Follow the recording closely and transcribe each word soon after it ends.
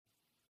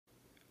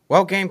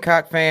Well,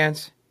 Gamecock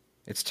fans,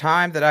 it's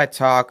time that I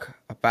talk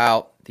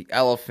about the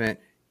elephant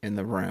in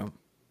the room.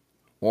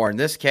 Or in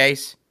this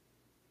case,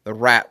 the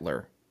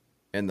Rattler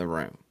in the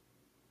room.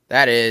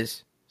 That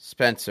is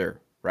Spencer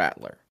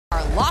Rattler.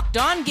 Our Locked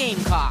On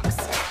Gamecocks,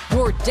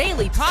 your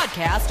daily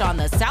podcast on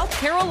the South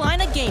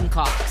Carolina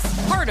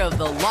Gamecocks. Part of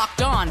the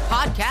Locked On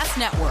Podcast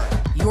Network,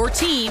 your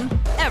team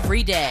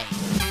every day.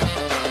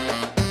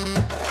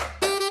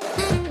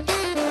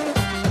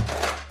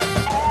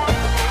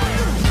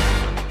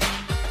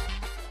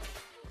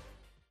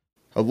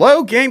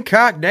 Hello,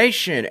 Gamecock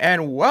Nation,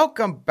 and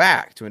welcome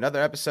back to another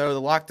episode of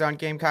the Locked On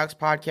Gamecocks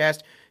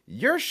podcast,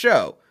 your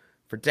show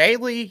for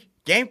daily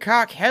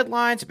Gamecock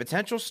headlines and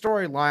potential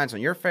storylines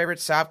on your favorite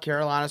South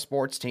Carolina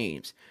sports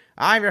teams.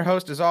 I'm your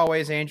host, as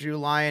always, Andrew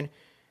Lyon,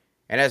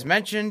 and as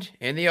mentioned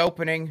in the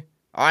opening,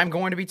 I'm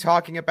going to be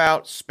talking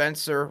about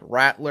Spencer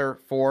Rattler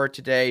for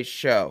today's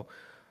show.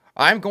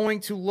 I'm going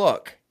to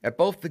look at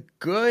both the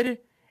good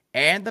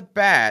and the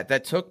bad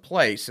that took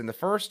place in the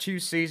first two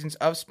seasons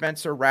of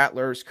Spencer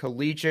Rattler's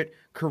collegiate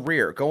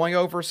career, going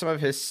over some of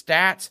his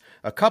stats,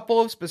 a couple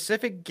of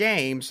specific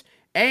games,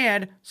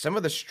 and some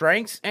of the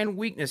strengths and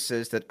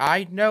weaknesses that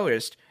I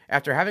noticed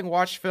after having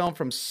watched film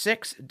from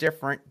 6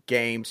 different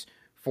games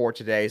for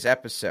today's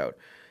episode.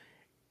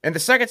 In the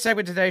second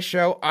segment of today's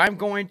show, I'm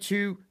going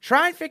to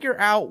try and figure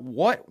out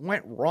what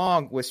went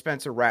wrong with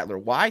Spencer Rattler,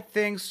 why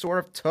things sort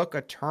of took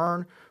a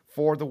turn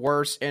for the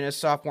worse in his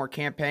sophomore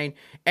campaign,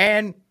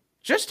 and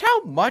just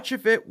how much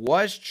of it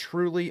was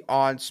truly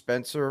on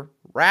Spencer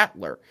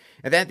Rattler.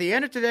 And then at the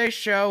end of today's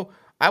show,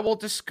 I will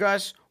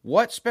discuss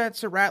what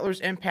Spencer Rattler's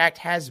impact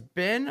has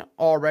been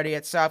already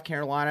at South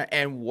Carolina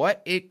and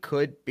what it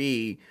could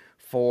be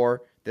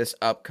for this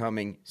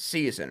upcoming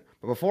season.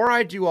 But before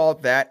I do all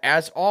of that,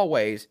 as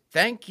always,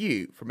 thank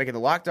you for making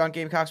the Locked On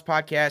Gamecocks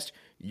podcast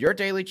your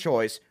daily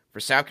choice for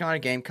South Carolina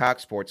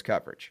Gamecock sports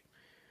coverage.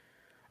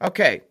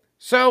 Okay,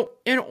 so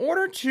in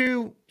order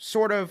to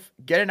sort of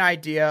get an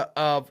idea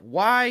of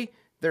why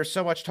there's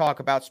so much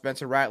talk about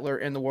Spencer Rattler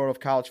in the world of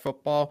college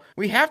football,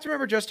 we have to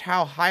remember just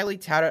how highly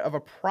touted of a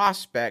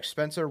prospect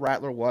Spencer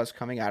Rattler was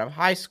coming out of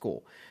high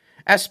school.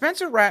 As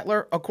Spencer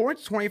Rattler,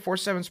 according to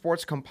 24/7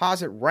 Sports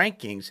composite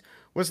rankings,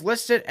 was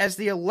listed as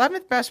the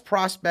 11th best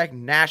prospect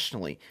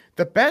nationally,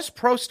 the best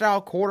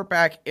pro-style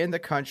quarterback in the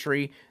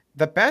country,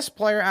 the best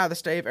player out of the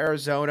state of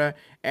Arizona,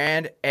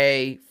 and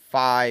a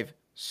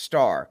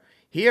 5-star.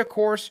 He, of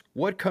course,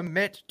 would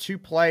commit to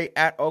play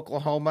at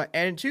Oklahoma,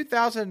 and in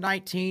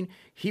 2019,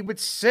 he would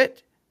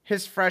sit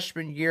his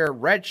freshman year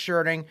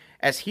redshirting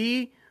as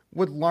he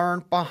would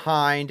learn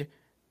behind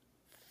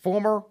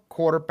former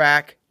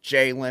quarterback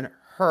Jalen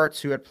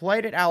Hurts, who had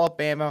played at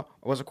Alabama,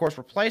 was, of course,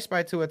 replaced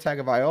by Tua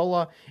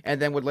Tagovailoa,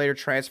 and then would later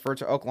transfer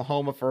to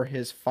Oklahoma for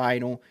his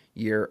final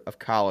year of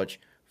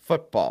college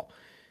football.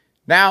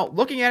 Now,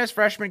 looking at his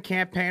freshman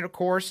campaign, of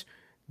course,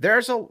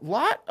 there's a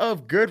lot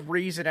of good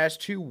reason as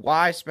to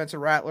why Spencer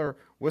Rattler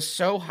was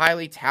so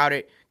highly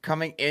touted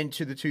coming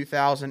into the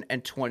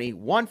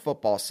 2021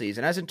 football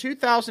season. As in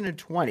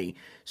 2020,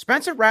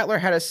 Spencer Rattler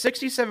had a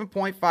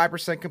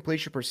 67.5%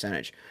 completion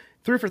percentage,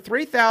 threw for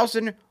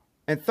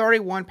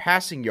 3,031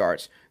 passing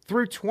yards,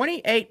 threw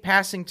 28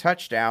 passing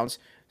touchdowns,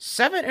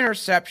 7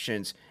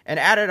 interceptions, and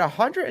added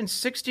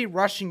 160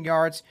 rushing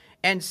yards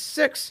and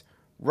 6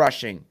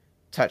 rushing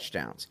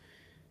touchdowns.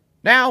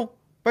 Now,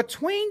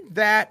 between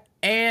that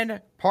and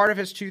part of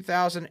his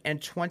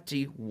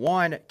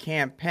 2021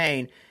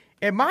 campaign,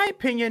 in my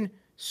opinion,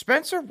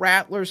 Spencer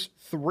Rattler's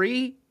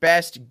 3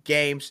 best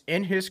games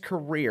in his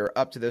career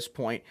up to this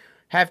point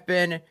have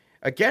been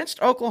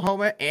against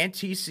Oklahoma and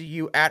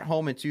TCU at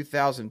home in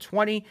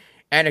 2020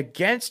 and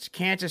against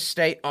Kansas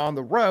State on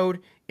the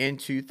road in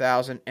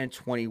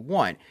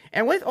 2021.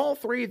 And with all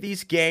 3 of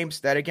these games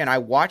that, again, I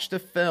watched the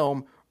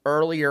film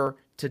earlier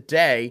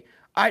today,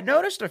 I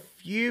noticed a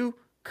few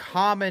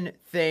common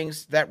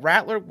things that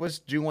Rattler was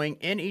doing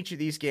in each of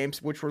these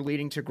games, which were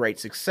leading to great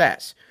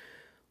success.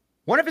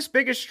 One of his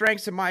biggest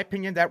strengths, in my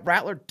opinion, that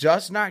Rattler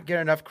does not get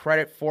enough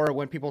credit for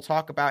when people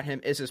talk about him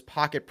is his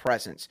pocket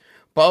presence.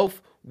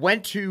 Both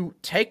when to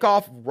take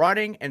off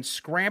running and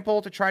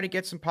scramble to try to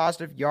get some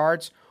positive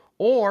yards,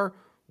 or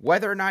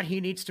whether or not he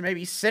needs to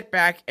maybe sit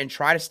back and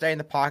try to stay in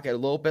the pocket a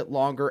little bit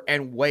longer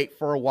and wait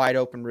for a wide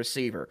open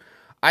receiver.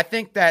 I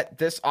think that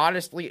this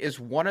honestly is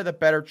one of the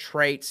better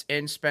traits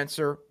in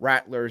Spencer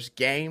Rattler's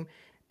game.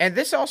 And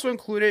this also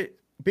included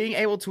being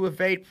able to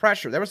evade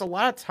pressure. There was a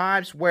lot of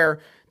times where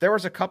there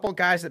was a couple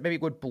guys that maybe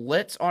would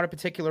blitz on a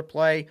particular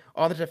play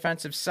on the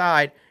defensive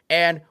side,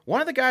 and one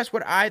of the guys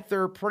would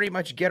either pretty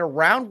much get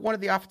around one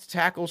of the offensive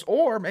tackles,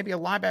 or maybe a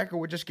linebacker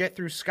would just get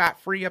through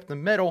scot-free up the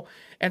middle,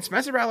 and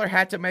Spencer Rattler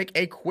had to make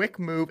a quick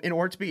move in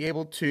order to be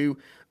able to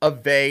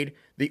evade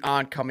the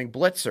oncoming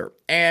blitzer.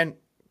 And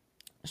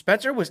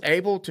Spencer was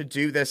able to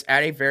do this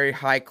at a very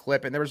high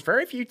clip, and there was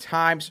very few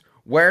times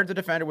where the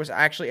defender was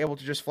actually able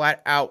to just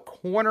flat out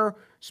corner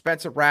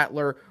Spencer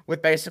Rattler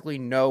with basically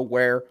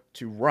nowhere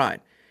to run.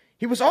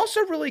 He was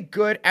also really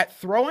good at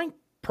throwing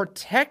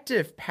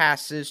protective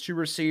passes to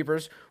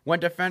receivers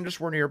when defenders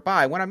were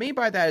nearby. What I mean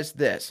by that is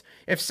this.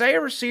 If, say, a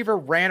receiver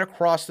ran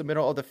across the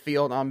middle of the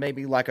field on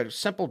maybe like a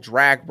simple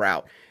drag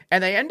route,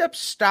 and they end up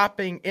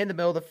stopping in the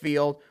middle of the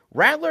field,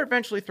 Rattler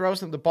eventually throws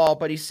them the ball,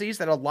 but he sees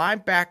that a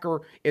linebacker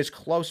is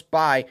close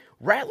by.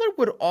 Rattler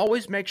would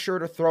always make sure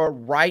to throw it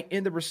right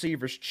in the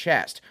receiver's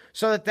chest,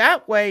 so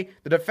that way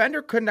the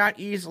defender could not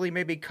easily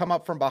maybe come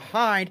up from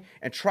behind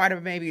and try to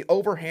maybe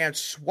overhand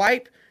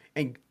swipe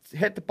and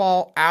hit the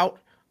ball out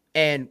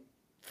and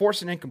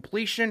force an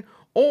incompletion,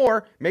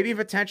 or maybe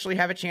potentially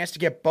have a chance to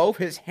get both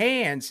his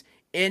hands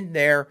in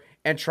there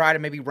and try to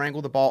maybe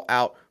wrangle the ball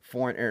out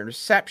for an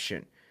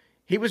interception.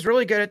 He was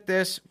really good at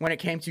this when it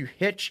came to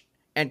hitch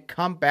and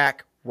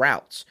comeback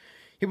routes.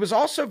 He was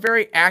also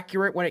very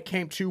accurate when it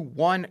came to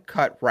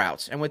one-cut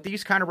routes. And with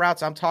these kind of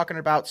routes, I'm talking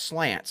about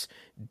slants,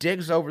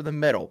 digs over the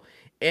middle,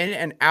 in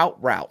and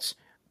out routes,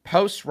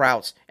 post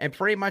routes, and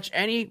pretty much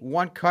any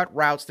one-cut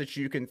routes that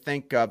you can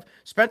think of.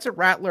 Spencer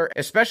Rattler,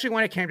 especially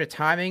when it came to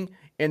timing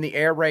in the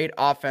air raid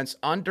offense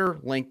under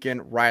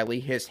Lincoln Riley,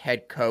 his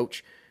head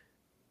coach,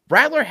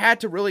 Rattler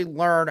had to really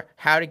learn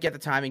how to get the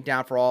timing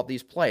down for all of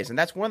these plays, and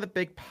that's one of the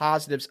big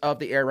positives of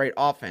the air raid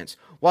offense.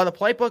 While the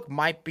playbook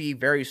might be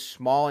very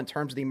small in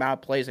terms of the amount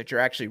of plays that you're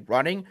actually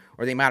running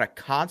or the amount of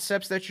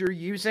concepts that you're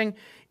using,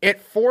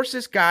 it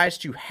forces guys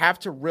to have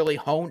to really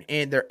hone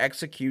in their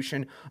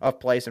execution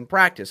of plays in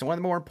practice. And one of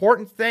the more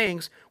important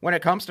things when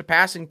it comes to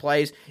passing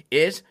plays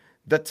is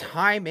the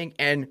timing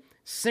and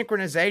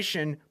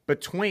synchronization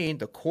between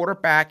the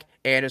quarterback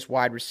and his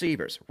wide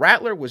receivers.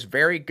 Rattler was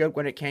very good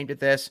when it came to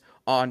this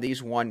on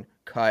these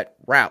one-cut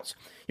routes.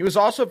 He was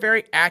also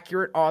very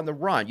accurate on the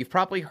run. You've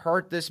probably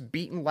heard this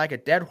beaten like a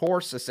dead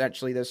horse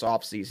essentially this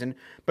offseason,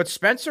 but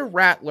Spencer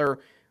Rattler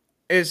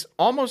is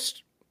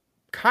almost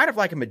kind of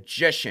like a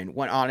magician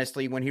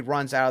when he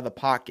runs out of the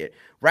pocket.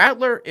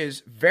 Rattler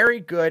is very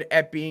good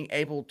at being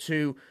able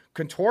to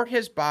contort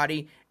his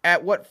body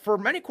at what for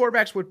many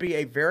quarterbacks would be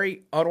a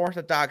very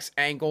unorthodox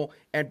angle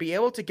and be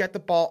able to get the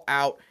ball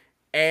out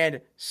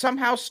and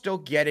somehow still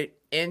get it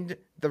in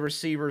the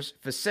receiver's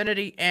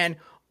vicinity, and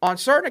on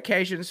certain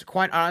occasions,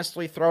 quite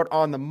honestly, throw it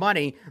on the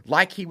money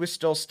like he was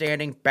still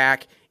standing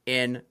back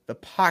in the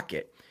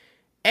pocket.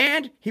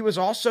 And he was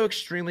also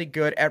extremely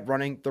good at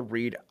running the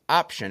read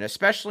option,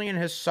 especially in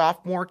his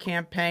sophomore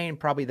campaign,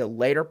 probably the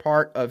later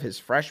part of his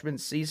freshman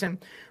season.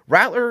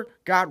 Rattler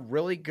got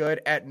really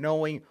good at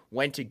knowing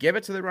when to give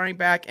it to the running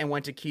back and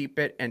when to keep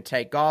it and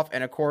take off.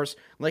 And of course,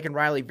 Lincoln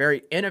Riley,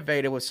 very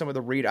innovative with some of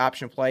the read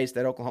option plays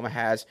that Oklahoma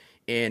has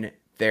in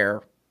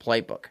their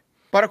playbook.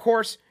 But of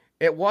course,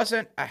 it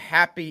wasn't a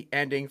happy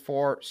ending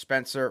for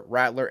Spencer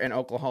Rattler in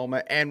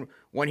Oklahoma. And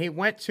when he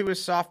went to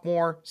his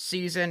sophomore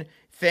season,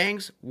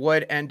 things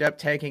would end up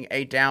taking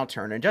a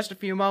downturn. In just a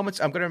few moments,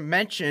 I'm going to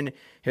mention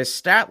his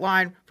stat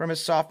line from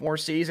his sophomore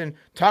season,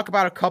 talk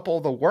about a couple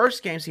of the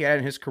worst games he had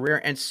in his career,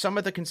 and some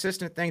of the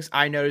consistent things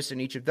I noticed in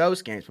each of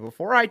those games. But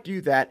before I do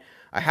that,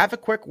 I have a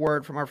quick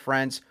word from our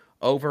friends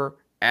over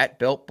at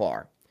Built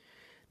Bar.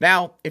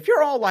 Now, if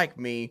you're all like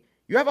me,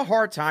 you have a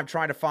hard time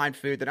trying to find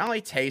food that not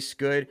only tastes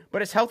good,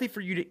 but is healthy for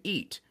you to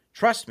eat.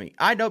 Trust me,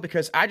 I know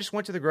because I just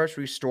went to the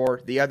grocery store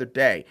the other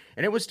day,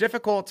 and it was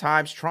difficult at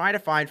times trying to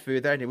find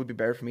food that I knew would be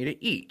better for me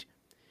to eat.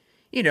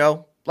 You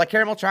know, like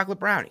caramel chocolate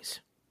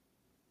brownies.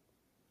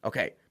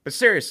 Okay, but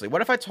seriously,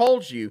 what if I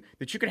told you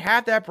that you could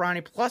have that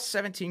brownie plus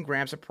 17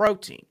 grams of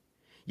protein?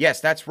 Yes,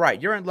 that's right.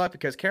 You're in luck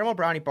because caramel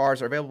brownie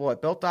bars are available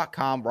at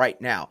Built.com right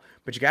now,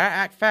 but you gotta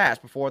act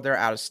fast before they're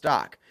out of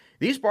stock.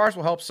 These bars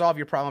will help solve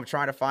your problem of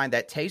trying to find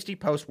that tasty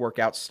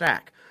post-workout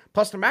snack.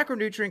 Plus, the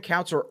macronutrient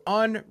counts are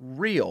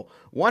unreal.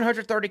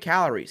 130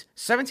 calories,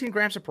 17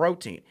 grams of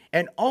protein,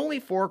 and only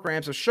 4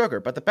 grams of sugar.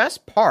 But the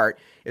best part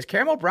is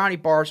caramel brownie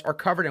bars are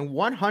covered in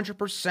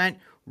 100%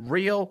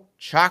 real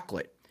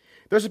chocolate.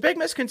 There's a big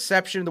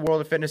misconception in the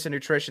world of fitness and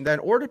nutrition that in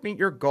order to meet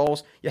your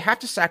goals, you have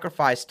to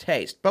sacrifice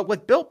taste. But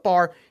with Built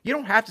Bar, you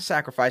don't have to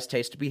sacrifice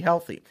taste to be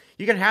healthy.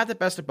 You can have the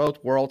best of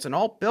both worlds, and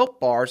all Built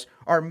Bars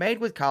are made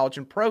with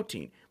collagen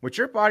protein, which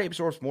your body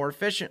absorbs more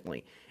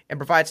efficiently and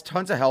provides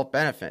tons of health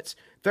benefits.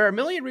 There are a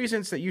million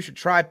reasons that you should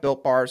try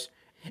Built Bars,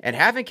 and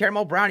having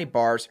caramel brownie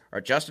bars are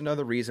just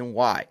another reason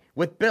why.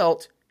 With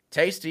Built,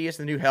 tasty is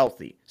the new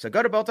healthy. So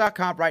go to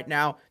Built.com right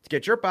now to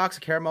get your box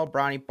of caramel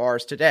brownie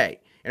bars today.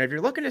 And if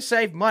you're looking to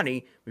save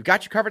money, we've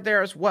got you covered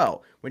there as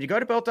well. When you go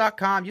to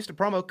Built.com, use the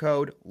promo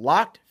code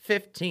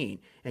LOCKED15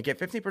 and get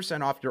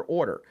 15% off your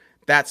order.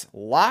 That's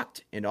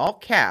LOCKED in all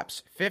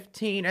caps,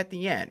 15 at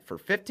the end, for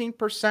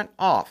 15%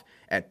 off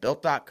at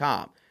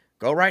Built.com.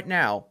 Go right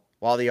now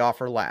while the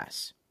offer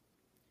lasts.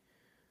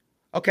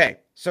 Okay,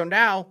 so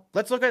now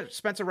let's look at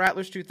Spencer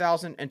Rattler's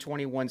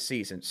 2021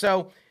 season.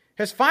 So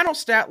his final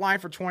stat line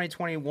for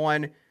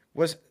 2021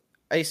 was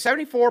a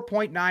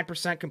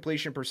 74.9%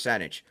 completion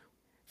percentage,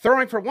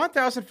 throwing for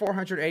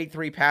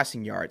 1,483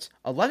 passing yards,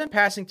 11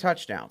 passing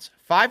touchdowns,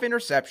 5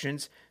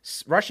 interceptions,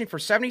 rushing for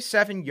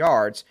 77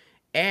 yards,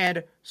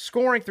 and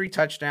scoring 3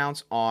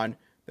 touchdowns on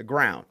the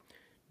ground.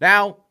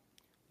 Now,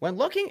 when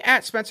looking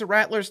at Spencer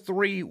Rattler's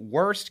 3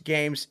 worst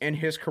games in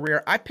his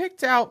career, I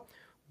picked out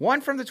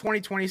 1 from the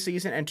 2020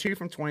 season and 2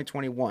 from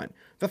 2021.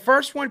 The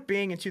first one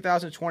being in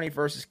 2020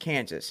 versus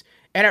Kansas.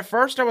 And at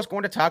first I was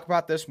going to talk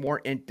about this more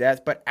in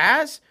depth, but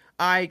as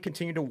I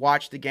continued to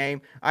watch the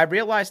game, I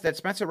realized that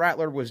Spencer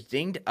Rattler was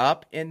dinged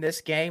up in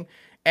this game.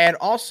 And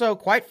also,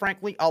 quite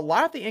frankly, a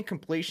lot of the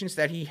incompletions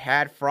that he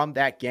had from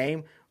that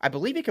game, I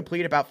believe he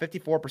completed about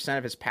 54%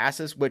 of his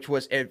passes, which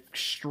was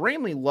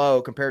extremely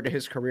low compared to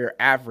his career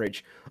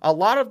average. A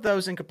lot of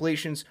those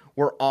incompletions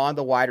were on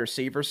the wide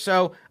receivers.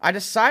 So I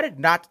decided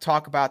not to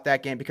talk about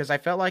that game because I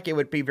felt like it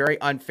would be very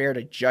unfair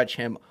to judge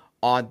him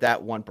on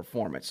that one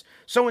performance.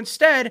 So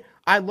instead,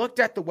 I looked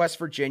at the West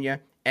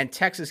Virginia and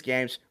Texas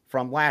games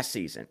from last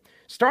season.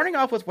 Starting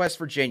off with West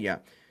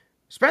Virginia,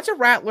 Spencer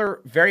Rattler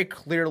very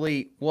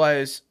clearly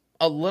was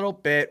a little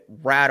bit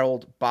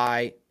rattled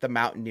by the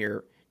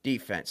Mountaineer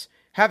defense,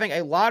 having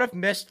a lot of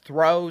missed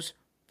throws,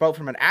 both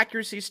from an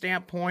accuracy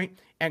standpoint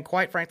and,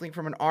 quite frankly,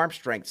 from an arm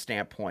strength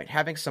standpoint,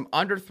 having some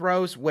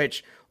underthrows,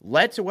 which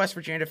led to West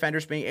Virginia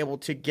defenders being able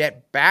to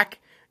get back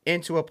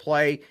into a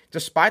play,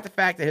 despite the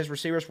fact that his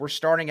receivers were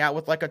starting out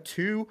with like a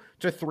 2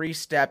 to 3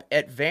 step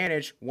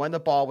advantage when the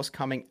ball was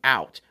coming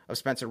out of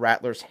Spencer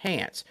Rattler's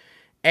hands.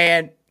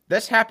 And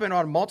this happened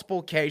on multiple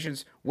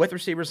occasions with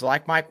receivers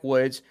like Mike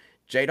Woods,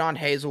 Jadon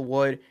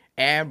Hazelwood,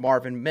 and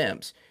Marvin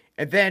Mims.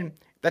 And then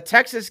the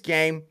Texas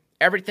game,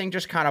 everything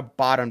just kind of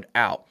bottomed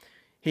out.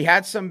 He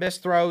had some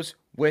missed throws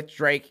with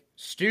Drake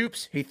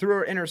Stoops. He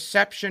threw an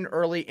interception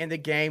early in the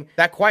game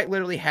that quite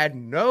literally had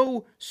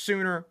no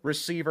Sooner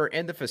receiver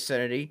in the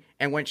vicinity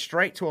and went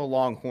straight to a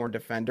Longhorn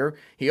defender.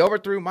 He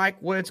overthrew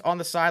Mike Woods on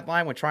the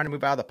sideline when trying to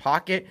move out of the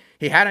pocket.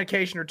 He had an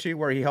occasion or two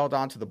where he held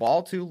on to the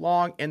ball too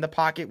long in the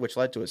pocket, which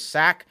led to a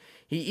sack.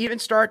 He even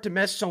started to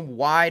miss some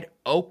wide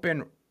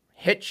open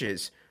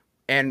hitches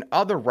and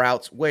other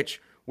routes,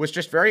 which was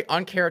just very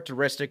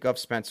uncharacteristic of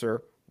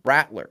Spencer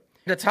Rattler.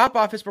 To top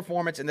off his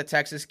performance in the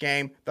Texas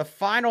game, the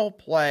final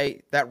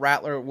play that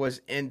Rattler was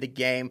in the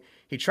game,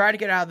 he tried to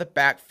get out of the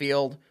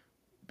backfield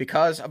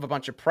because of a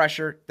bunch of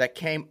pressure that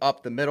came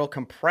up the middle,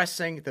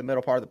 compressing the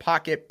middle part of the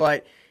pocket,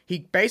 but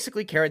he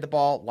basically carried the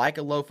ball like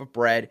a loaf of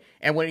bread,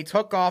 and when he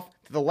took off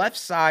to the left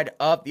side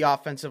of the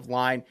offensive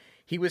line,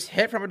 he was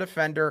hit from a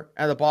defender,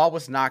 and the ball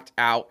was knocked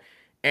out,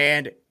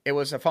 and it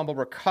was a fumble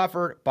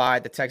recovered by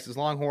the Texas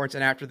Longhorns,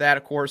 and after that,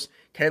 of course,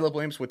 Caleb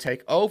Williams would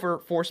take over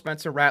for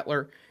Spencer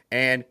Rattler,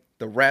 and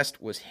the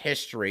rest was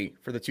history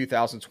for the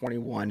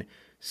 2021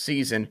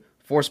 season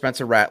for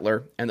Spencer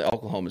Rattler and the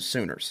Oklahoma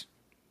Sooners.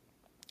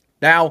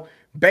 Now,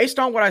 based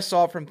on what I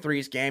saw from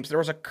these games, there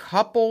was a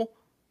couple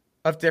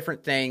of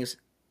different things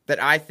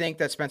that I think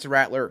that Spencer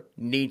Rattler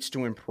needs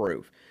to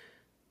improve.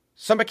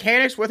 Some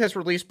mechanics with his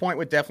release point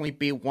would definitely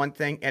be one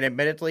thing, and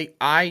admittedly,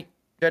 I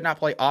did not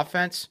play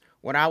offense.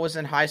 When I was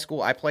in high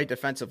school, I played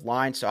defensive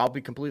line, so I'll be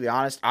completely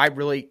honest, I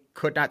really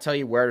could not tell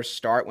you where to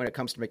start when it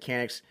comes to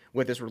mechanics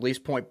with his release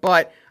point,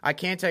 but I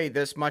can tell you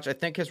this much. I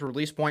think his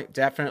release point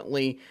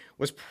definitely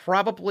was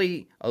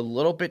probably a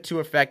little bit too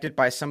affected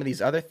by some of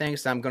these other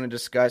things that I'm going to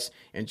discuss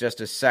in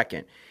just a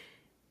second.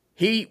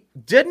 He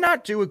did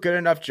not do a good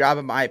enough job,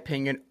 in my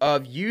opinion,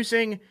 of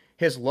using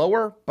his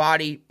lower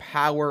body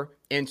power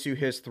into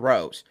his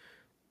throws.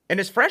 In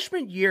his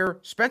freshman year,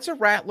 Spencer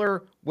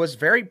Rattler was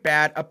very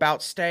bad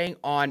about staying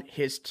on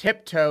his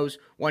tiptoes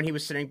when he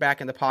was sitting back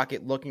in the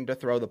pocket looking to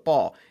throw the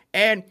ball.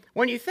 And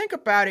when you think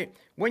about it,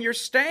 when you're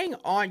staying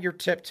on your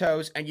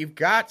tiptoes and you've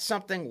got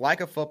something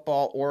like a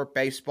football or a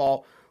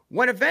baseball,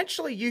 when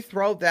eventually you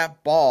throw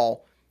that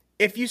ball,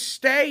 if you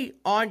stay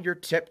on your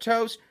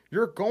tiptoes,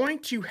 you're going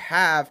to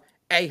have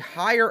a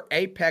higher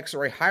apex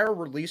or a higher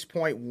release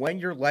point when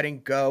you're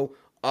letting go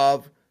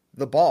of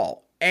the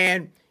ball.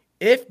 And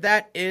if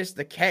that is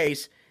the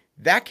case,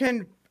 that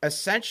can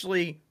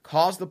essentially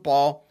cause the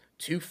ball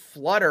to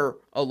flutter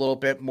a little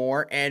bit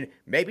more and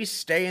maybe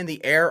stay in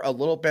the air a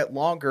little bit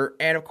longer.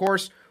 And of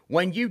course,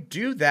 when you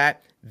do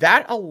that,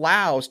 that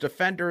allows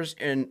defenders,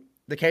 in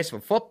the case of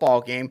a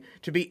football game,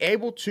 to be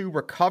able to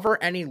recover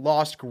any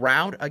lost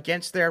ground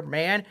against their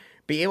man,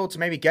 be able to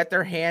maybe get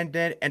their hand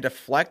in and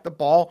deflect the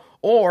ball,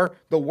 or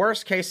the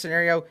worst case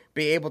scenario,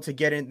 be able to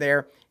get in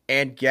there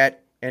and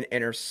get an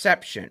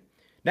interception.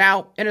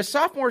 Now, in his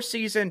sophomore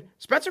season,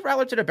 Spencer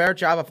Rattler did a better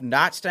job of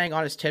not staying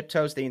on his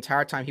tiptoes the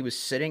entire time he was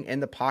sitting in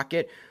the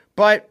pocket,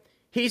 but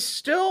he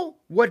still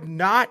would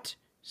not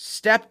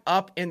step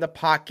up in the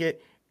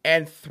pocket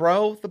and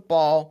throw the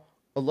ball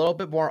a little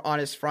bit more on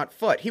his front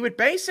foot. He would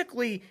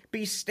basically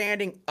be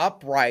standing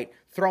upright,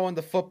 throwing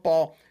the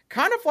football,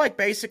 kind of like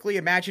basically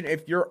imagine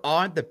if you're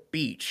on the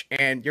beach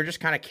and you're just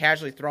kind of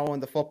casually throwing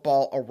the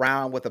football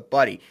around with a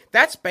buddy.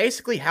 That's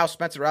basically how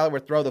Spencer Rattler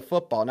would throw the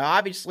football. Now,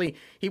 obviously,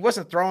 he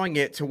wasn't throwing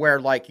it to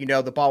where, like, you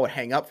know, the ball would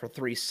hang up for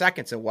 3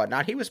 seconds and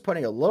whatnot. He was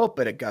putting a little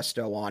bit of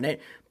gusto on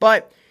it,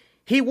 but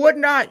he would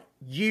not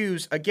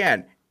use,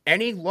 again,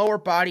 any lower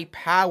body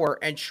power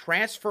and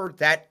transfer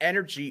that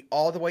energy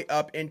all the way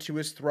up into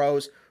his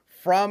throws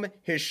from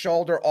his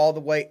shoulder all the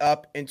way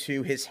up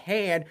into his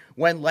hand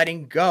when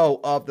letting go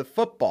of the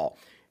football.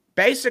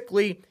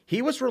 basically,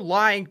 he was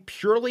relying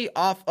purely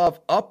off of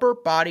upper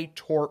body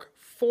torque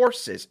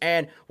forces.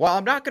 And while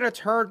I'm not going to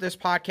turn this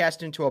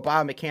podcast into a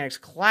biomechanics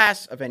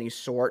class of any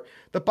sort,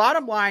 the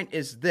bottom line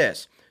is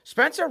this.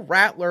 Spencer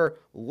Rattler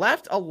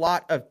left a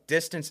lot of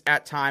distance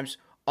at times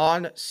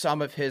on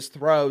some of his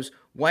throws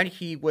when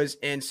he was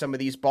in some of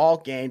these ball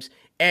games,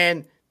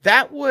 and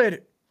that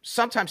would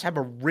sometimes have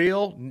a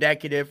real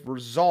negative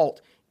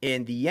result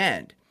in the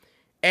end.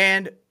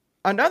 And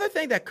another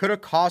thing that could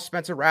have caused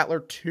Spencer Rattler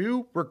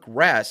to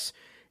regress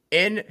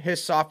in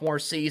his sophomore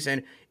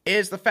season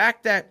is the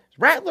fact that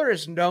Rattler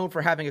is known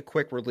for having a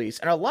quick release,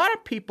 and a lot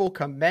of people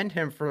commend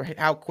him for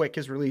how quick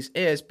his release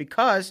is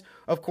because,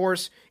 of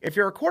course, if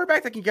you're a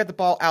quarterback that can get the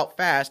ball out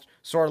fast,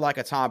 sort of like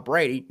a Tom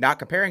Brady, not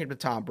comparing him to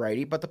Tom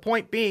Brady, but the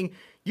point being,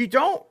 you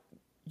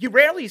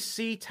rarely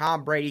see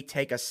Tom Brady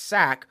take a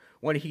sack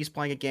when he's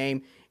playing a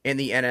game in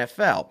the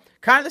NFL.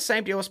 Kind of the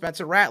same deal with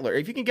Spencer Rattler.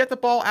 If you can get the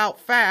ball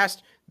out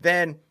fast,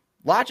 then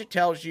logic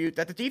tells you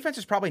that the defense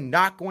is probably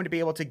not going to be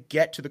able to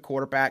get to the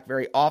quarterback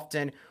very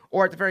often,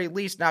 or at the very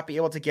least not be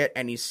able to get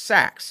any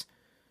sacks.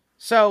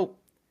 So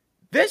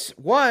this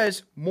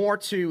was more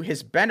to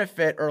his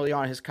benefit early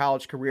on in his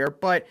college career,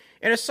 but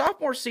in his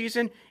sophomore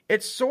season,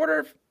 it sort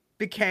of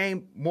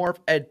became more of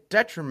a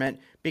detriment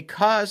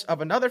because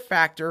of another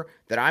factor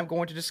that I'm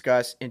going to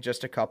discuss in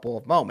just a couple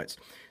of moments.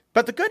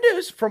 But the good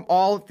news from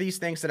all of these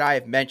things that I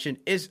have mentioned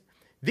is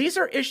these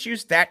are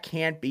issues that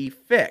can be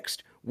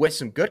fixed with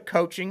some good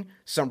coaching,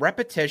 some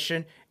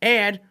repetition,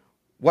 and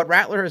what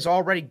Rattler has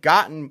already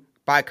gotten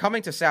by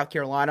coming to South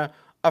Carolina,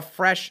 a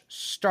fresh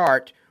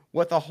start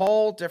with a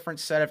whole different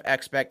set of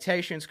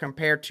expectations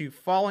compared to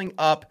following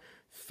up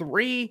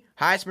 3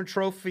 Heisman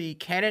Trophy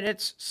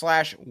candidates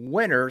 /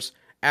 winners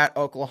at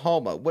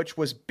Oklahoma, which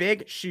was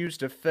big shoes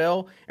to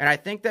fill, and I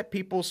think that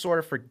people sort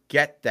of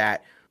forget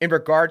that in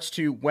regards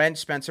to when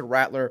Spencer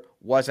Rattler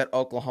was at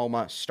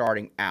Oklahoma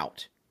starting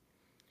out.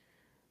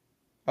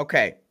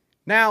 Okay,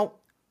 now,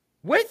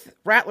 with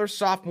Rattler's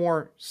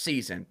sophomore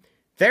season,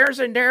 there's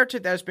a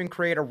narrative that has been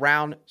created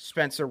around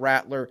Spencer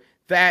Rattler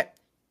that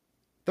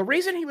the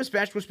reason he was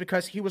benched was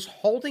because he was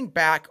holding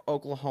back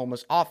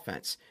Oklahoma's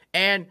offense.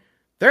 And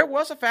there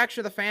was a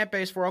faction of the fan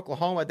base for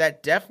Oklahoma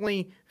that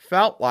definitely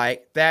felt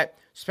like that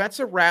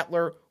Spencer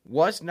Rattler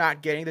was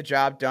not getting the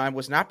job done,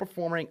 was not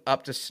performing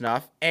up to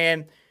snuff,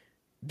 and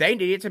they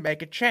needed to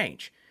make a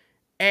change.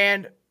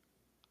 And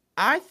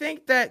I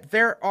think that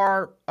there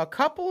are a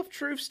couple of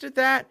truths to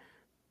that,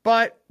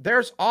 but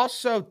there's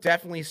also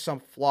definitely some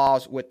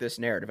flaws with this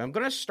narrative. I'm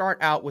going to start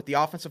out with the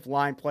offensive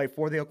line play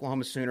for the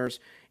Oklahoma Sooners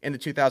in the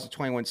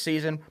 2021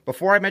 season.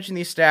 Before I mention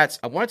these stats,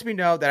 I want it to be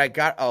known that I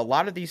got a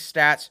lot of these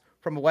stats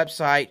from a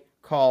website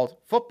called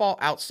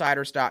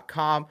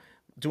footballoutsiders.com,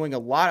 doing a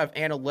lot of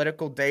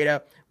analytical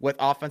data with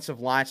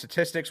offensive line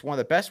statistics. One of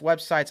the best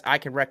websites I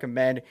can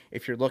recommend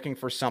if you're looking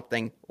for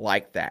something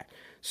like that.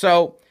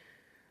 So,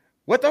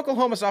 with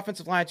Oklahoma's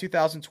offensive line in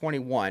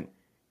 2021,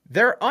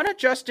 their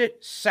unadjusted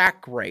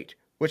sack rate,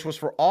 which was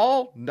for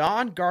all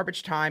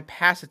non-garbage time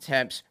pass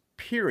attempts,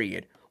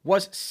 period,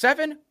 was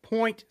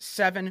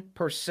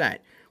 7.7%,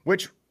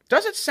 which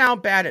doesn't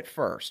sound bad at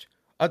first,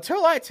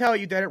 until I tell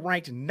you that it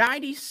ranked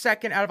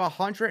 92nd out of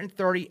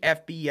 130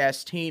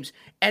 FBS teams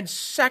and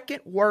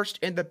second worst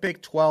in the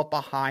Big 12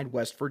 behind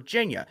West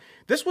Virginia.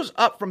 This was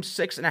up from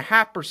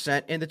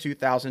 6.5% in the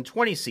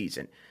 2020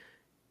 season.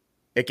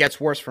 It gets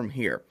worse from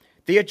here.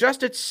 The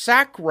adjusted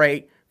sack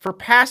rate for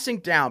passing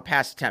down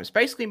pass attempts,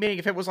 basically meaning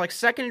if it was like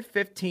 2nd and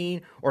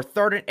 15 or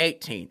 3rd and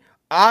 18,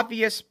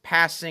 obvious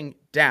passing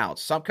down.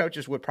 Some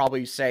coaches would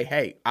probably say,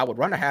 hey, I would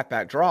run a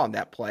halfback draw on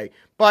that play,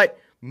 but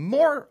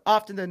more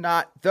often than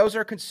not, those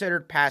are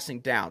considered passing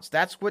downs.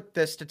 That's what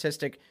this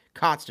statistic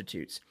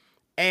constitutes.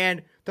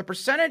 And the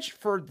percentage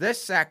for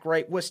this sack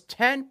rate was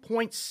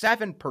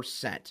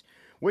 10.7%,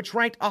 which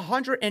ranked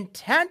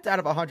 110th out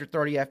of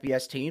 130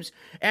 FBS teams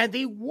and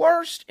the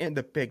worst in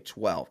the Big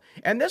 12.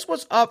 And this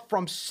was up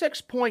from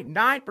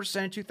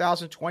 6.9% in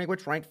 2020,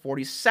 which ranked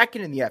 42nd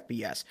in the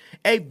FBS.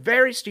 A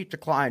very steep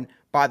decline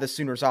by the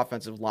Sooners'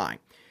 offensive line.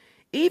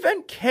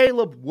 Even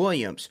Caleb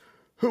Williams,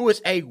 who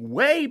is a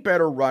way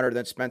better runner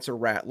than Spencer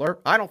Rattler,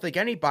 I don't think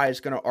anybody's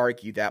going to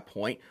argue that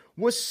point,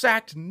 was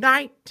sacked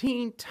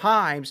 19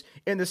 times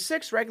in the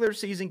 6 regular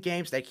season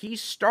games that he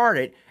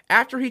started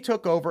after he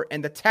took over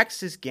in the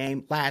Texas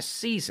game last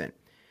season.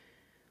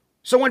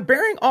 So when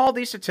bearing all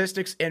these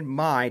statistics in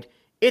mind,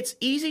 it's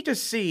easy to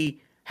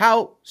see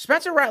how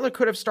Spencer Rattler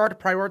could have started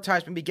to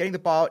prioritize maybe getting the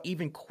ball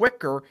even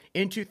quicker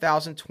in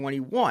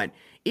 2021,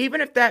 even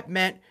if that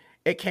meant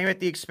it came at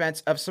the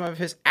expense of some of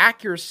his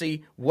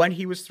accuracy when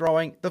he was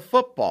throwing the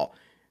football.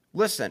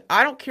 Listen,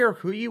 I don't care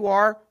who you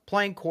are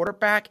playing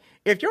quarterback.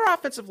 If your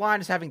offensive line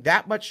is having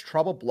that much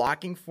trouble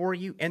blocking for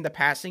you in the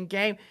passing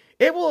game,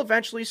 it will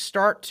eventually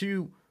start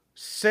to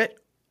sit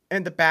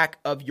in the back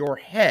of your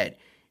head.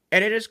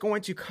 And it is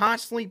going to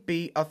constantly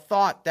be a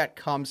thought that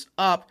comes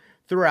up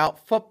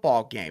throughout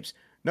football games,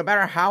 no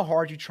matter how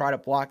hard you try to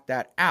block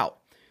that out.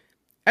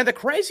 And the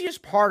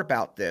craziest part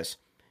about this,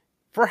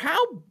 for how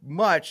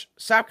much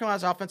South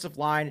Carolina's offensive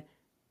line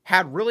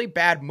had really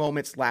bad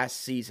moments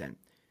last season.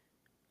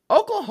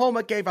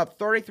 Oklahoma gave up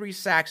 33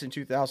 sacks in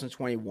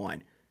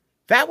 2021.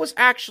 That was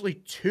actually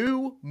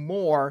 2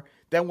 more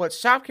than what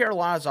South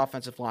Carolina's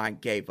offensive line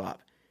gave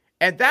up.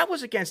 And that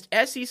was against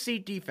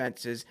SEC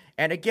defenses,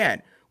 and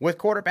again, with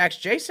quarterbacks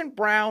Jason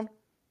Brown,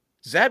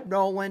 Zeb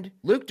Noland,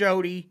 Luke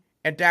Doty,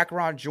 and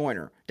Dakeron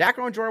Joyner.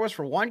 Dakeron Joyner was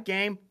for 1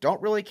 game,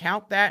 don't really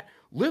count that.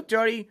 Luke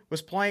Doty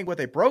was playing with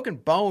a broken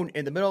bone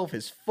in the middle of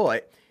his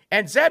foot,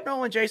 and Zeb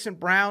Noland, Jason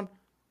Brown,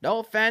 no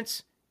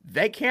offense,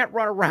 they can't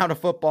run around a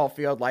football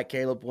field like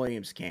Caleb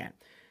Williams can.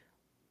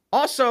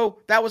 Also,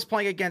 that was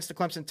playing against the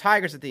Clemson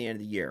Tigers at the end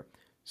of the year.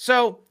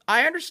 So,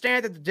 I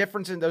understand that the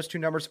difference in those 2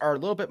 numbers are a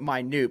little bit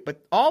minute,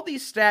 but all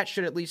these stats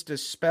should at least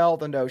dispel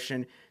the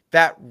notion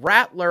that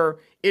Rattler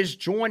is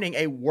joining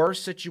a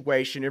worse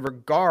situation in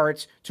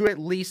regards to at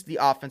least the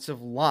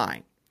offensive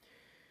line.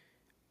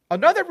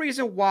 Another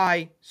reason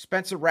why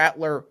Spencer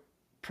Rattler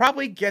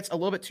probably gets a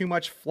little bit too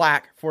much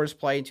flack for his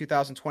play in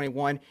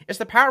 2021 is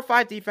the Power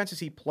 5 defenses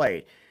he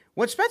played.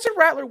 When Spencer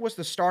Rattler was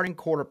the starting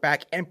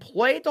quarterback and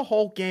played the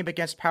whole game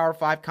against Power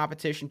 5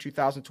 competition in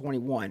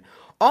 2021,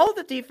 all of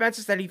the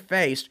defenses that he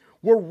faced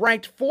were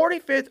ranked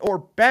 45th or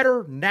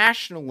better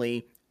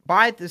nationally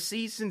by the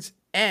season's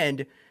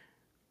end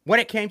when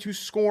it came to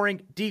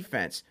scoring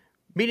defense,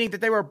 meaning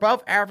that they were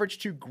above average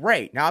to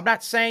great. Now, I'm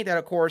not saying that,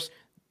 of course,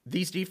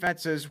 these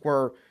defenses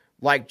were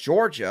like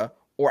Georgia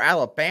or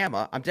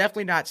Alabama. I'm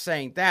definitely not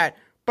saying that,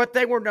 but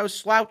they were no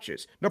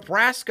slouches.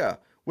 Nebraska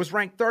was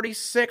ranked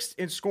 36th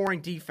in scoring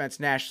defense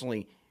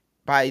nationally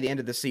by the end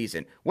of the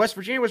season. West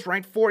Virginia was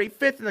ranked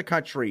 45th in the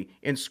country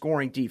in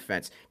scoring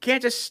defense.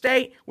 Kansas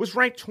State was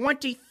ranked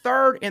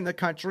 23rd in the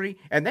country,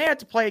 and they had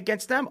to play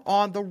against them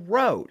on the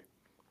road.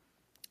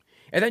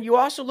 And then you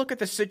also look at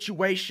the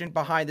situation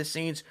behind the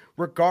scenes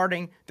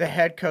regarding the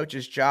head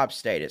coach's job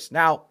status.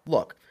 Now,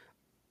 look,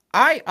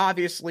 I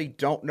obviously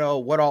don't know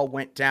what all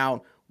went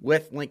down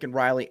with Lincoln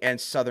Riley and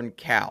Southern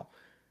Cal.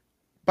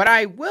 But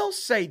I will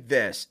say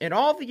this, in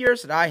all the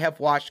years that I have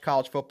watched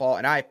college football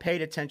and I have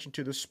paid attention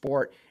to the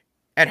sport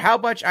and how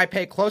much I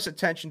pay close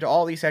attention to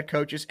all these head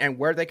coaches and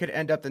where they could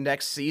end up the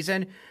next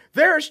season,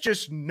 there's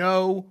just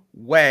no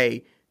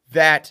way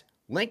that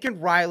Lincoln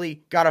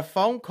Riley got a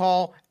phone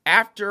call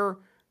after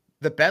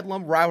the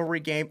Bedlam rivalry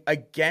game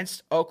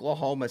against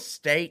Oklahoma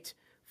State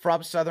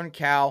from Southern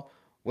Cal,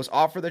 was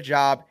offered the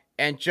job,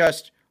 and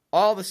just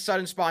all of a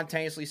sudden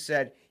spontaneously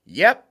said,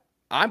 yep,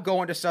 I'm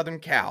going to Southern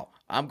Cal.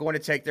 I'm going to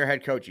take their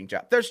head coaching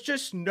job. There's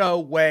just no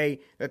way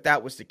that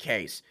that was the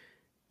case.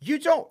 You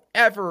don't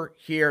ever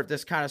hear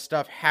this kind of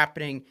stuff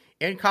happening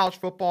in college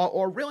football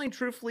or really and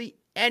truthfully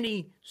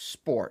any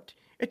sport.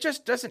 It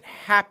just doesn't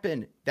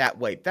happen that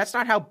way. That's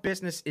not how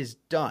business is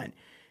done.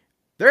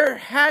 There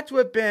had to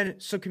have been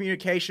some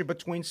communication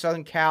between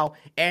Southern Cal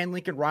and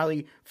Lincoln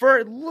Riley for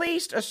at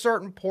least a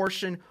certain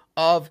portion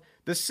of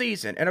the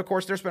season. And of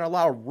course, there's been a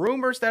lot of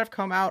rumors that have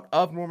come out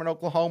of Norman,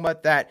 Oklahoma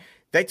that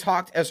they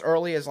talked as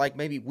early as like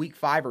maybe week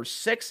 5 or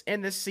 6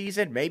 in this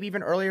season, maybe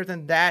even earlier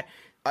than that.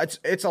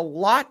 It's a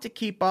lot to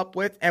keep up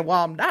with. And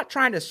while I'm not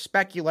trying to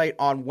speculate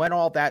on when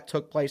all that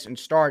took place and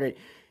started,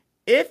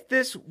 if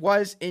this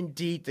was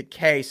indeed the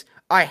case,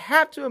 I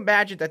have to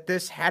imagine that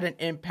this had an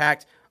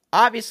impact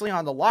obviously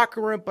on the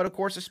locker room, but of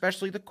course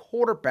especially the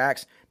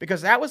quarterbacks,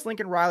 because that was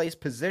Lincoln Riley's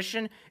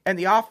position and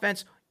the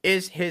offense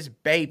is his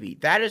baby.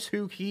 That is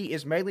who he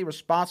is mainly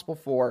responsible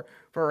for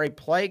a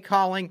play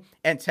calling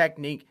and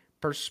technique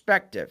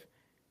perspective.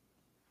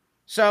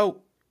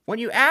 So when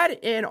you add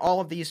in all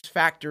of these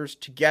factors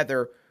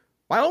together,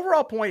 my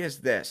overall point is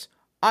this.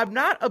 I'm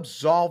not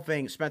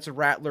absolving Spencer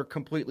Rattler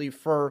completely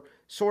for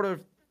sort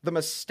of the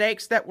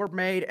mistakes that were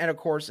made, and of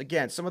course,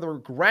 again, some of the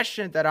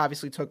regression that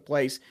obviously took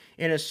place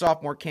in his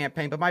sophomore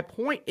campaign. But my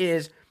point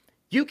is,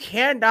 you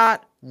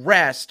cannot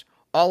rest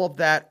all of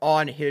that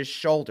on his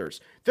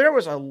shoulders. There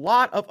was a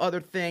lot of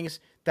other things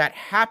that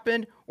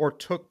happened or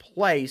took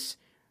place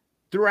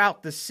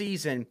throughout the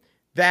season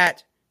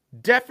that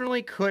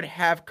definitely could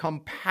have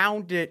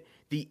compounded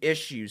the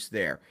issues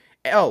there.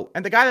 Oh,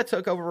 and the guy that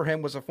took over for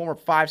him was a former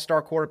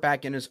 5-star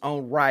quarterback in his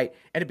own right.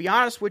 And to be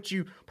honest with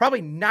you,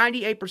 probably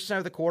 98%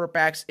 of the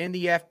quarterbacks in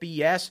the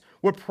FBS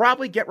would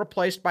probably get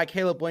replaced by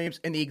Caleb Williams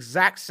in the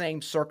exact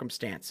same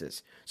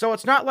circumstances. So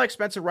it's not like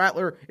Spencer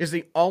Rattler is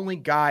the only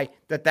guy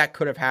that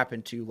could have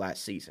happened to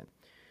last season.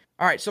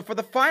 All right, so for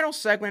the final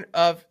segment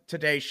of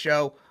today's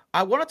show,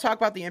 I want to talk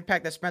about the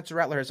impact that Spencer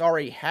Rattler has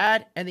already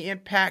had and the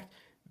impact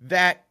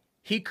that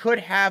he could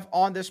have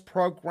on this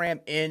program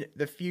in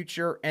the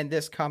future and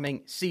this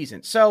coming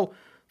season. So,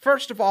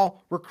 first of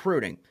all,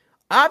 recruiting.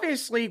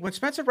 Obviously, when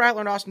Spencer Rattler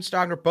and Austin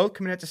Stogner both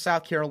committed to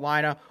South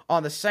Carolina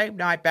on the same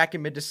night back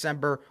in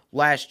mid-December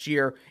last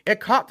year, it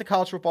caught the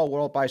college football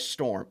world by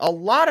storm. A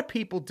lot of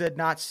people did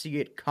not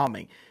see it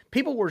coming.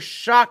 People were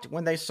shocked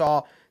when they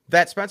saw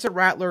that Spencer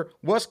Rattler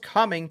was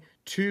coming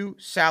to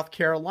South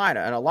Carolina.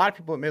 And a lot of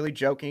people admittedly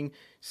joking,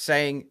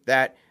 saying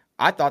that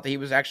I thought that he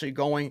was actually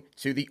going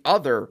to the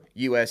other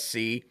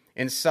USC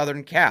in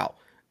Southern Cal,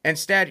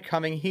 instead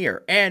coming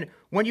here. And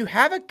When you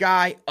have a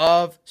guy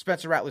of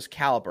Spencer Rattler's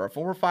caliber, a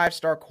former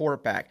 5-star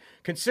quarterback,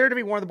 considered to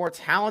be one of the more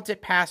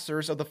talented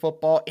passers of the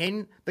football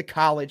in the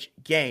college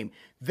game,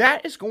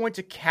 that is going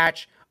to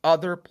catch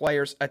other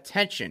players'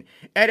 attention.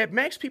 And it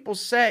makes people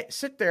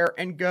sit there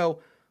and go,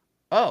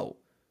 oh,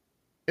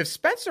 if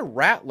Spencer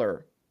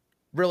Rattler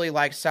really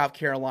likes South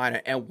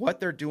Carolina and what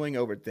they're doing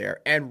over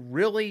there and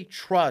really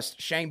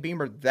trust Shane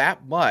Beamer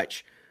that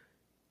much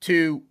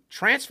to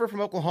transfer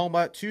from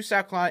Oklahoma to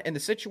South Carolina in the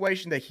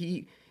situation that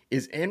he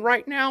is in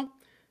right now,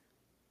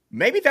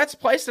 maybe that's a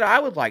place that I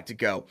would like to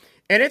go.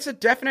 And it's a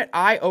definite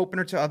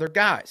eye-opener to other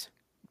guys.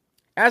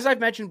 As I've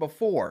mentioned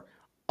before,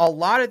 a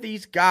lot of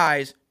these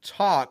guys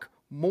talk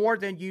more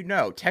than you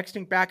know,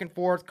 texting back and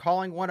forth,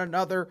 calling one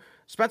another.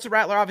 Spencer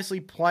Rattler obviously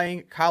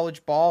playing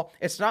college ball.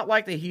 It's not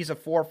like that he's a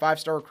 4 or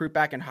 5-star recruit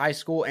back in high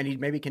school and he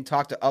maybe can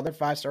talk to other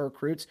 5-star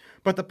recruits.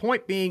 But the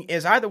point being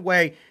is either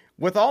way,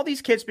 with all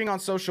these kids being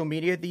on social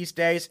media these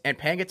days and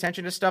paying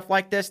attention to stuff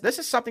like this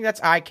is something that's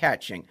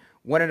eye-catching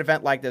when an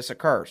event like this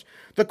occurs.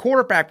 The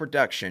quarterback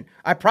production.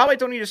 I probably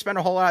don't need to spend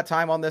a whole lot of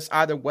time on this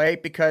either way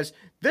because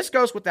this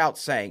goes without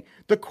saying.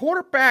 The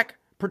quarterback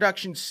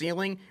production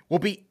ceiling will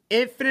be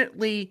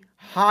infinitely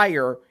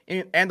higher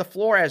and the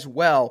floor as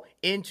well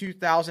in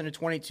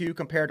 2022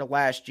 compared to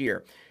last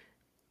year.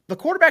 The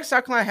quarterback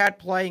South Carolina had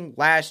playing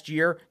last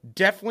year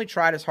definitely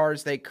tried as hard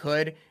as they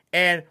could,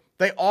 and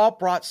they all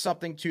brought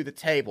something to the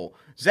table.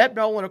 Zeb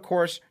Noland, of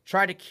course,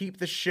 tried to keep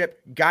the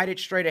ship guided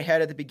straight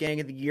ahead at the beginning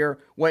of the year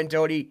when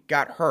Doty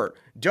got hurt.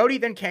 Doty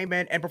then came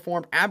in and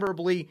performed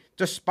admirably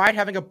despite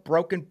having a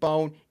broken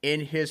bone in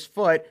his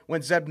foot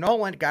when Zeb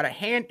Noland got a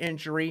hand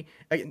injury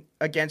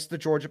against the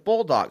Georgia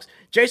Bulldogs.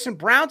 Jason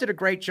Brown did a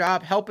great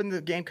job helping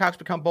the Gamecocks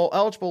become bowl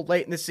eligible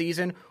late in the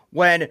season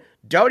when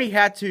Doty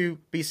had to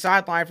be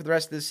sidelined for the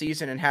rest of the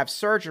season and have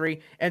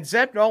surgery, and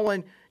Zeb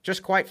Noland,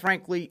 just quite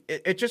frankly,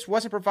 it just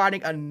wasn't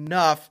providing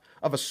enough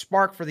of a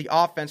spark for the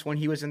offense when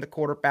he was in the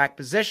quarterback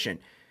position.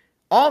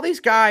 All these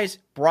guys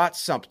brought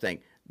something.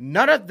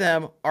 None of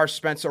them are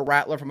Spencer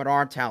Rattler from an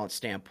arm talent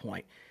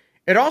standpoint.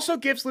 It also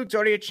gives Luke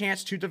Doty a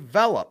chance to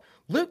develop.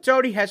 Luke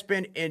Doty has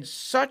been in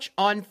such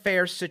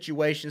unfair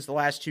situations the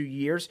last 2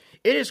 years.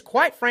 It is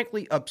quite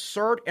frankly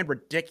absurd and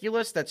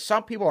ridiculous that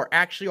some people are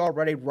actually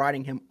already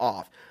writing him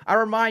off. I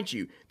remind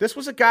you, this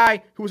was a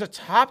guy who was a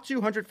top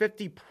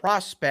 250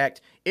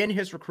 prospect in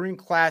his recruiting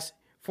class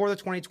for the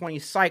 2020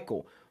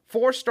 cycle.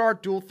 4-star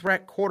dual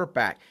threat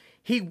quarterback.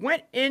 He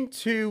went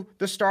into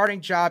the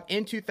starting job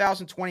in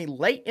 2020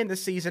 late in the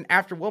season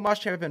after Will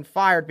Muschamp had been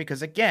fired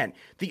because, again,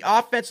 the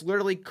offense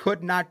literally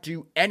could not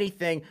do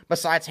anything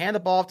besides hand the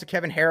ball off to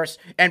Kevin Harris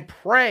and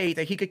pray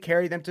that he could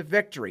carry them to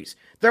victories.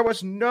 There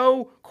was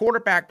no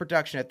quarterback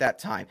production at that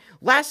time.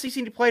 Last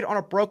season, he played on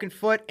a broken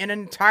foot in an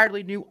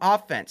entirely new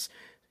offense.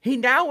 He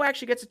now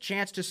actually gets a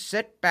chance to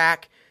sit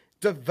back,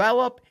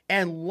 develop,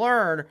 and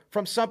learn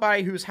from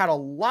somebody who's had a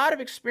lot of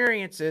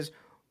experiences,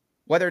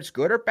 whether it's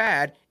good or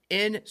bad,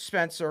 in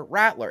Spencer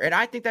Rattler. And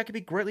I think that could be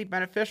greatly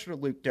beneficial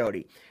to Luke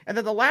Doty. And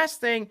then the last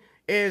thing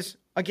is,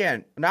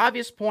 again, an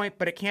obvious point,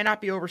 but it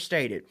cannot be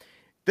overstated.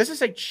 This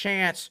is a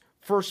chance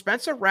for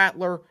Spencer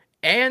Rattler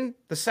and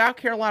the South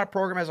Carolina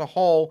program as a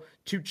whole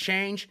to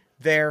change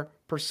their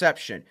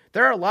perception.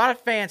 There are a lot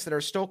of fans that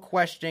are still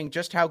questioning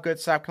just how good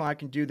South Carolina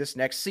can do this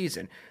next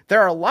season. There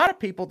are a lot of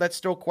people that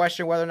still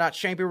question whether or not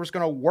Shane Beamer is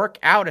going to work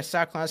out as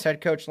South Carolina's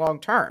head coach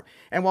long term.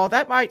 And while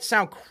that might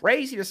sound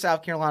crazy to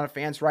South Carolina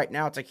fans right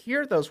now to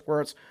hear those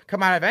words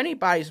come out of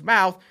anybody's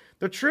mouth,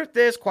 the truth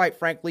is, quite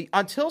frankly,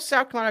 until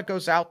South Carolina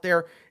goes out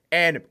there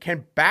and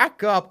can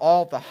back up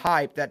all the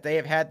hype that they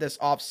have had this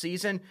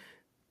offseason,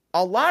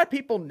 a lot of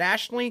people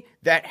nationally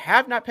that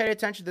have not paid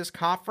attention to this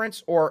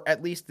conference or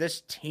at least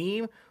this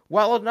team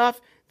well enough,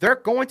 they're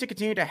going to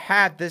continue to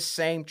have this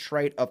same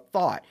trait of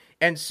thought.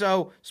 And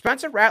so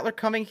Spencer Rattler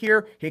coming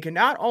here, he can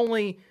not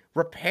only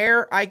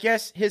repair, I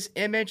guess, his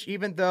image,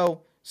 even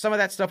though some of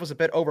that stuff was a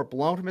bit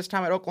overblown from his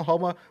time at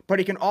Oklahoma, but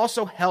he can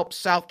also help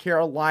South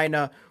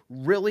Carolina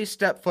really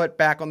step foot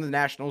back on the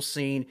national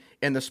scene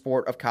in the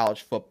sport of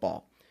college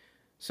football.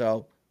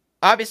 So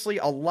obviously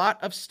a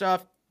lot of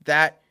stuff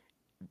that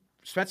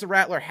Spencer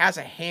Rattler has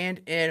a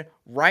hand in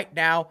right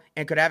now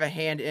and could have a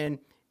hand in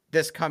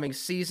this coming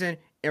season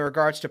in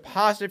regards to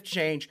positive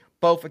change,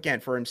 both,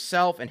 again, for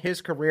himself and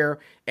his career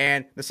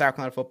and the South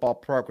Carolina football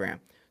program.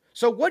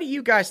 So what do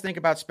you guys think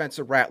about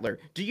Spencer Rattler?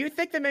 Do you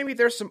think that maybe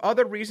there's some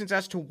other reasons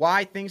as to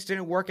why things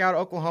didn't work out at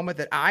Oklahoma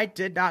that I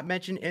did not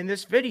mention in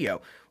this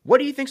video? What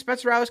do you think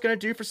Spencer Rattler is going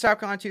to do for South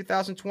Carolina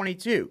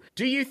 2022?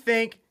 Do you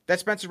think that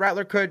Spencer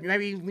Rattler could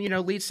maybe,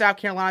 lead South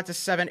Carolina to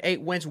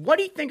 7-8 wins? What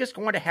do you think is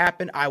going to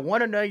happen? I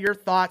want to know your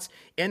thoughts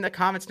in the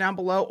comments down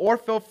below, or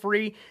feel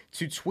free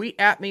to tweet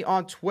at me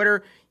on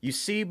Twitter. You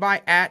see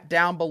my @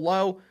 down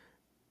below.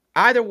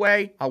 Either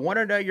way, I want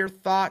to know your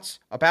thoughts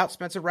about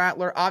Spencer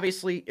Rattler.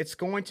 Obviously, it's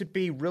going to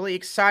be really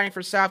exciting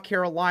for South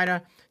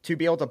Carolina to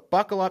be able to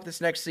buckle up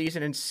this next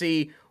season and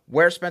see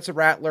where Spencer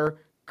Rattler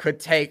could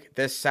take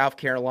this South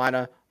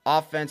Carolina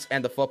offense,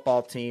 and the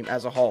football team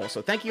as a whole.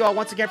 So thank you all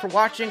once again for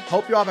watching.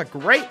 Hope you all have a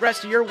great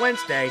rest of your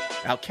Wednesday.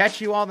 I'll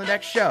catch you on the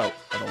next show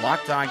of the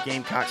Locked On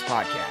Gamecocks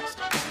podcast.